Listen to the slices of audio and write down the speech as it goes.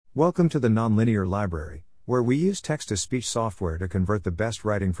Welcome to the Nonlinear Library, where we use text-to-speech software to convert the best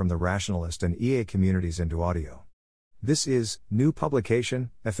writing from the Rationalist and EA communities into audio. This is new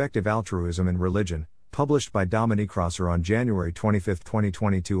publication, Effective Altruism and Religion, published by dominicroser on January 25,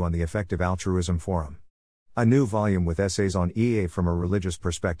 2022 on the Effective Altruism Forum. A new volume with essays on EA from a religious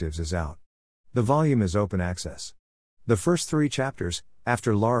perspectives is out. The volume is open access. The first 3 chapters,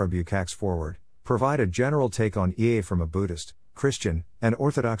 after Lara Buchak's foreword, provide a general take on EA from a Buddhist, Christian, and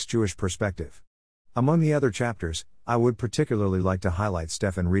Orthodox Jewish perspective. Among the other chapters, I would particularly like to highlight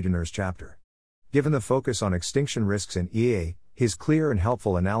Stefan Riedener's chapter. Given the focus on extinction risks in EA, his clear and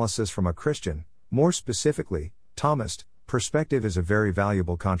helpful analysis from a Christian, more specifically, Thomist, perspective is a very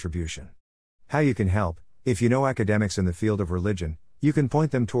valuable contribution. How you can help: if you know academics in the field of religion, you can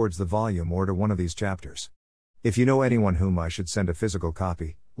point them towards the volume or to one of these chapters. If you know anyone whom I should send a physical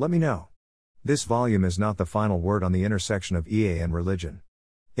copy, let me know. This volume is not the final word on the intersection of EA and religion.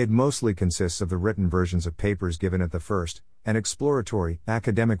 It mostly consists of the written versions of papers given at the first, and exploratory,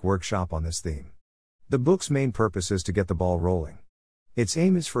 academic workshop on this theme. The book's main purpose is to get the ball rolling. Its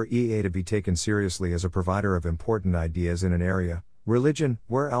aim is for EA to be taken seriously as a provider of important ideas in an area, religion,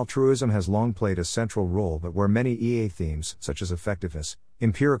 where altruism has long played a central role but where many EA themes, such as effectiveness,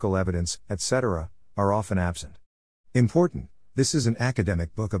 empirical evidence, etc., are often absent. Important: this is an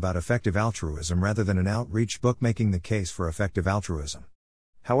academic book about effective altruism rather than an outreach book making the case for effective altruism.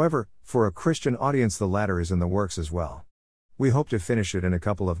 However, for a Christian audience the latter is in the works as well. We hope to finish it in a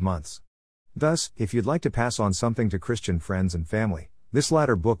couple of months. Thus, if you'd like to pass on something to Christian friends and family, this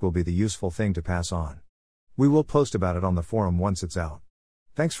latter book will be the useful thing to pass on. We will post about it on the forum once it's out.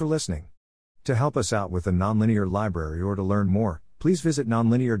 Thanks for listening. To help us out with the Nonlinear Library or to learn more, please visit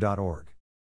nonlinear.org.